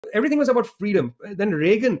everything was about freedom. Then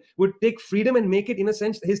Reagan would take freedom and make it, in a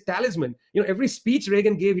sense, his talisman. Every speech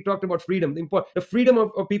Reagan gave, he talked about freedom, the freedom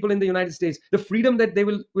of people in the United States, the freedom that they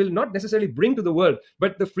will not necessarily bring to the world,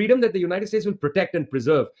 but the freedom that the United States will protect and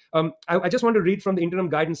preserve. I just want to read from the interim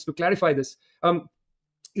guidance to clarify this.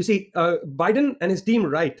 You see, Biden and his team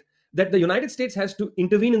write that the United States has to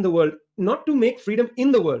intervene in the world, not to make freedom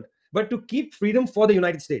in the world, but to keep freedom for the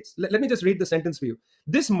United States. Let me just read the sentence for you.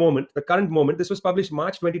 This moment, the current moment, this was published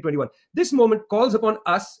March 2021. This moment calls upon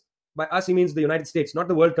us. By us, he means the United States, not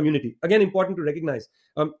the world community. Again, important to recognize.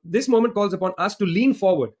 This moment calls upon us to lean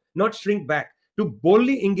forward, not shrink back, to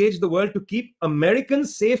boldly engage the world to keep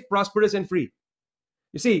Americans safe, prosperous, and free.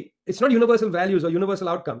 You see, it's not universal values or universal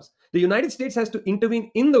outcomes. The United States has to intervene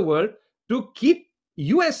in the world to keep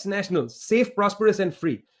US nationals safe, prosperous, and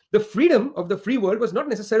free. The freedom of the free world was not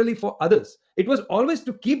necessarily for others. It was always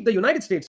to keep the United States